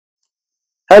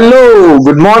Hello,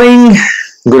 good morning,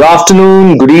 good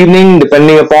afternoon, good evening,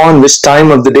 depending upon which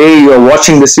time of the day you are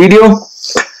watching this video.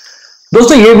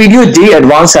 दोस्तों ये video JEE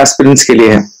advance aspirants के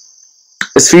लिए है।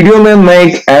 इस video में मैं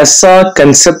एक ऐसा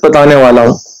कंसेप्ट बताने वाला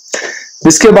हूं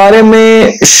जिसके बारे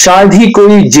में शायद ही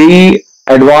कोई JEE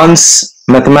एडवांस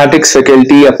मैथमेटिक्स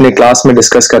फैकल्टी अपने क्लास में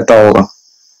डिस्कस करता होगा।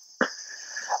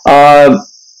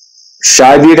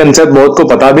 शायद ये कंसेप्ट बहुत को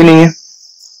पता भी नहीं है,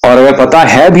 और अगर पता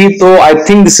है भी तो I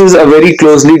think this is a very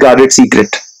closely guarded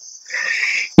secret.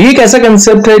 ये एक ऐसा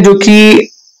कंसेप्ट है जो कि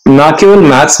ना केवल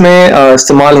मैथ्स में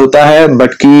इस्तेमाल होता है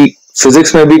बल्कि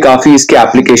फिजिक्स में भी काफी इसके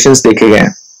एप्लीकेशंस देखे गए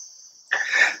हैं।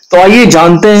 तो आइए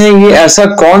जानते हैं ये ऐसा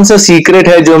कौन सा सीक्रेट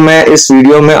है जो मैं इस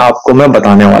वीडियो में आपको मैं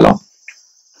बताने वाला हूं।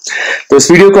 तो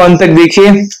इस वीडियो को अंत तक देखिए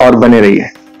और बने रहिए।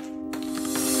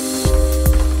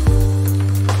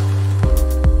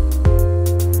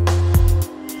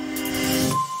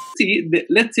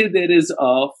 Let's say there is a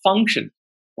function,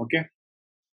 okay?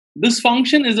 This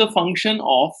function is a function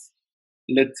of,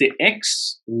 let's say, x,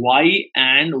 y,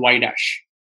 and y dash.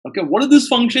 Okay, what is this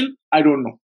function? I don't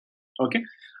know. Okay,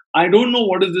 I don't know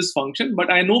what is this function, but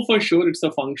I know for sure it's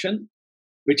a function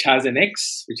which has an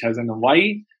x, which has a y,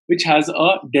 which has a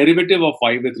derivative of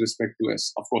y with respect to s.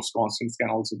 Of course, constants can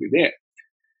also be there.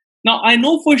 Now, I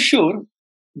know for sure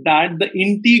that the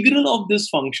integral of this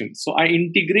function, so I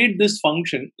integrate this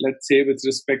function, let's say with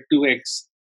respect to x,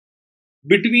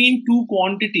 between two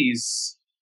quantities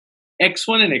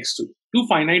x1 and x2, two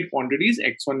finite quantities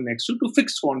x1 and x2, two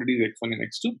fixed quantities x1 and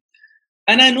x2,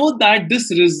 and I know that this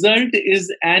result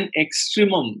is an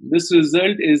extremum. This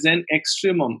result is an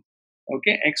extremum.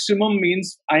 Okay, extremum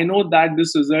means I know that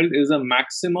this result is a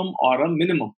maximum or a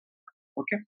minimum.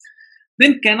 Okay,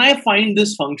 then can I find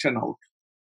this function out?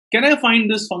 Can I find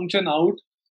this function out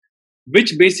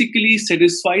which basically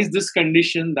satisfies this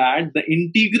condition that the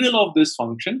integral of this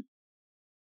function,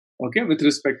 okay, with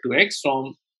respect to x from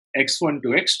x1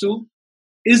 to x2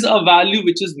 is a value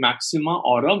which is maxima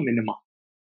or a minima?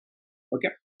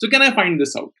 Okay, so can I find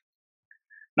this out?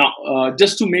 Now,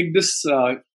 just to make this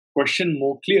question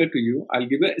more clear to you, I'll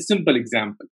give a simple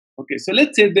example. Okay, so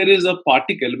let's say there is a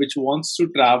particle which wants to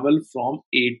travel from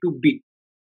A to B.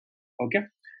 Okay.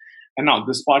 And now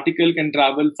this particle can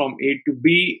travel from A to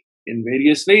B in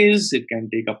various ways. It can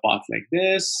take a path like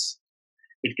this.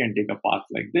 It can take a path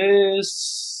like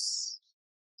this.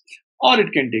 Or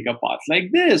it can take a path like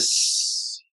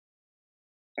this.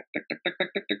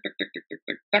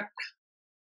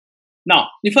 Now,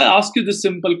 if I ask you this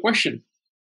simple question,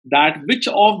 that which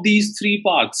of these three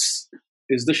paths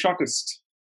is the shortest?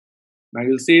 Now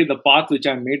you'll say the path which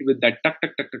I made with that tuck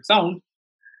tuck tuck tuck sound,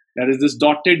 that is this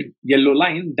dotted yellow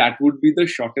line, that would be the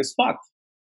shortest path,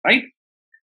 right?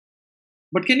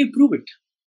 But can you prove it?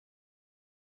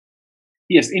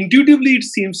 Yes, intuitively it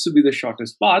seems to be the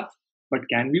shortest path, but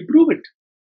can we prove it?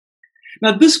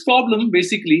 Now this problem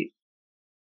basically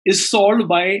is solved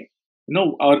by,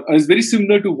 or is very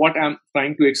similar to what I'm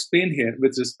trying to explain here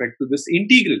with respect to this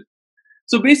integral.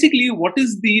 So basically, what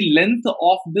is the length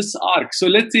of this arc? So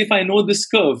let's say if I know this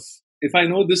curve,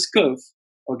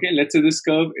 okay, let's say this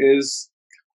curve is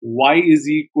y is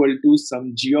equal to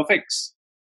some g of x.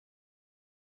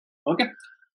 Okay.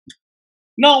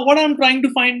 Now, what I'm trying to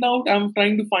find out, I'm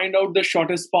trying to find out the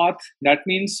shortest path. That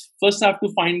means first I have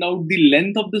to find out the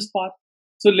length of this path.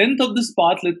 So length of this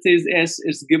path, let's say is s,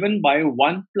 is given by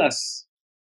 1 plus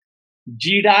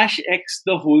g dash x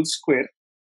the whole square,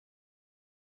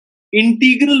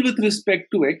 integral with respect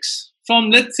to x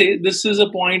from, let's say this is a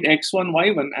point x1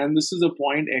 y1 and this is a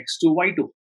point x2 y2.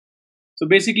 So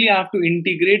basically I have to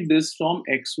integrate this from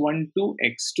x1 to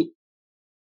x2.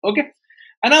 Okay.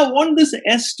 And I want this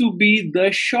s to be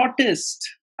the shortest.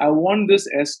 I want this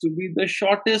s to be the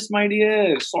shortest, my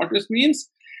dear. Shortest means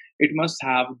it must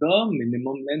have the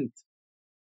minimum length.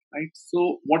 Right.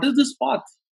 So what is this path?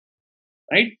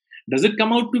 Right. Does it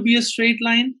come out to be a straight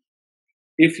line?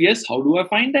 If yes, how do I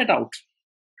find that out?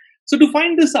 So to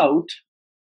find this out,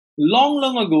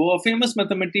 long ago, a famous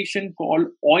mathematician called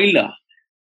Euler,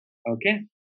 okay,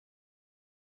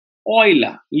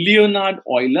 Euler, Leonhard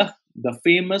Euler, the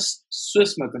famous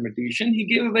Swiss mathematician, he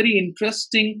gave a very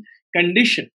interesting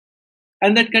condition.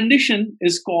 And that condition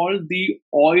is called the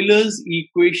Euler's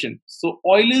equation. So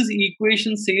Euler's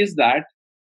equation says that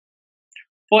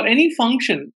for any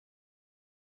function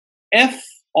f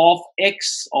of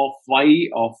x of y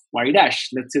dash,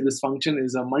 let's say this function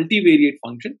is a multivariate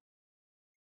function,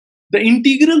 the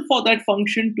integral for that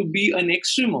function to be an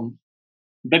extremum,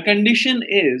 the condition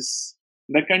is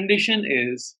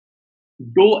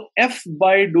dou f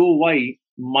by dou y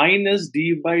minus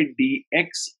d by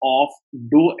dx of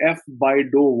dou f by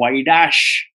dou y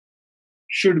dash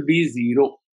should be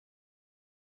 0.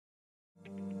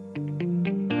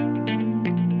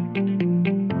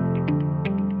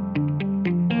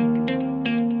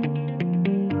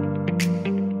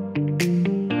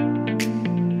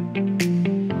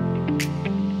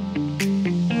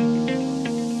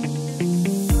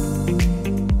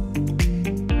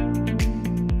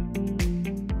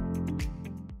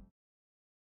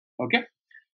 Okay.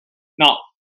 Now,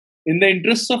 in the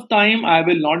interest of time, I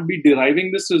will not be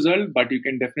deriving this result, but you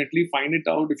can definitely find it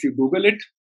out if you Google it.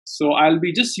 So I'll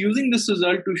be just using this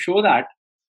result to show that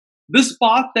this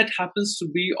path that happens to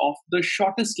be of the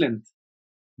shortest length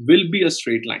will be a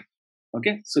straight line.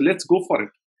 Okay, so let's go for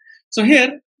it. So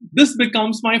here, this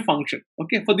becomes my function.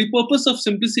 Okay, for the purpose of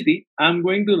simplicity, I'm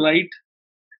going to write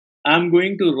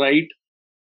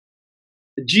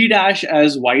G dash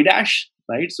as Y dash,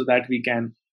 right? So that we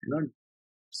can,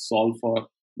 solve for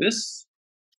this.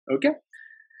 Okay,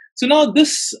 so now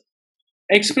this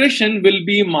expression will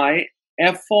be my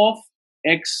f of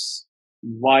x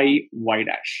y y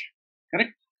dash,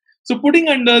 correct? So putting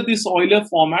under this Euler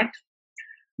format,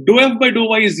 dou f by dou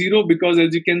y is 0 because,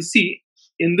 as you can see,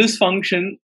 in this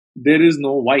function there is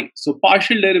no y, so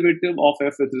partial derivative of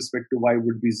f with respect to y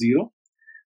would be 0,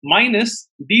 minus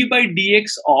d by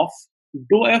dx of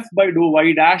dou f by dou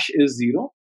y dash is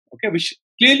 0, okay, which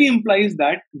clearly implies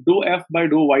that dou f by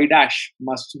dou y dash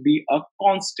must be a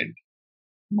constant.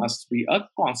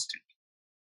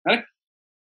 Correct?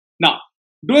 Now,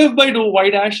 dou f by dou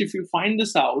y dash, if you find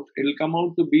this out, it will come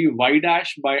out to be y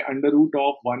dash by under root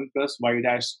of 1 plus y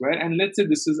dash square. And let's say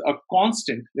this is a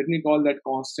constant. Let me call that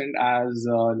constant as,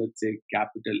 let's say,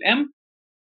 capital M.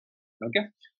 Okay.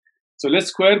 So let's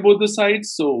square both the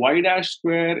sides. So y dash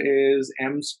square is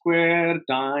m square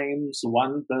times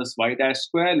 1 plus y dash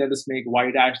square. Let us make y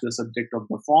dash the subject of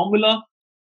the formula.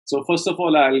 So first of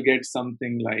all, I'll get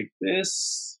something like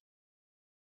this.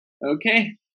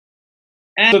 Okay.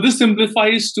 And so this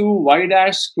simplifies to y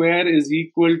dash square is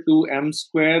equal to m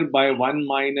square by 1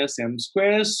 minus m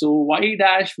square. So y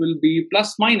dash will be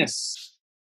plus minus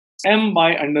m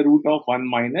by under root of 1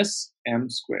 minus m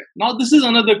square. Now this is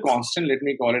another constant. Let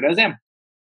me call it as m.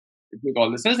 Let me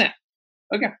call this as m.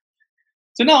 Okay.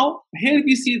 So now here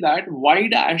we see that y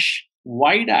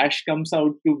dash comes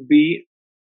out to be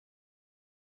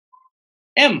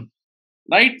m,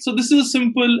 right? So this is a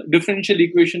simple differential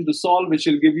equation to solve, which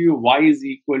will give you y is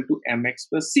equal to mx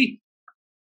plus c,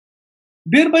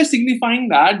 thereby signifying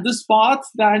that this path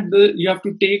that you have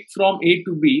to take from A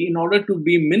to B, in order to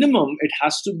be minimum, it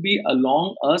has to be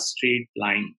along a straight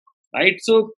line, right?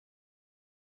 So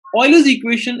Euler's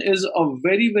equation is a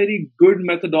very, very good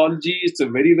methodology. It's a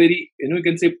very, very, you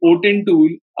can say, potent tool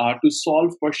to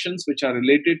solve questions which are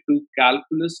related to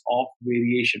calculus of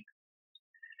variation.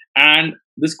 And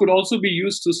this could also be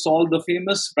used to solve the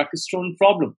famous Brackettstone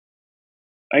problem.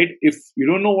 Right? If you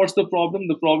don't know what's the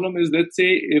problem is, let's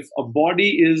say, if a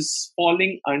body is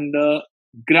falling under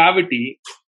gravity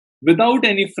without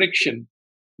any friction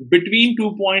between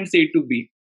 2 points A to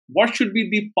B, what should be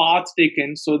the path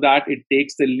taken so that it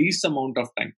takes the least amount of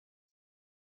time?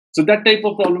 So that type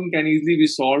of problem can easily be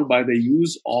solved by the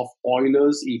use of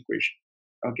Euler's equation.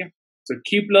 Okay, so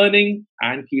keep learning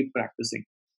and keep practicing.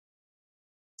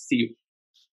 See you.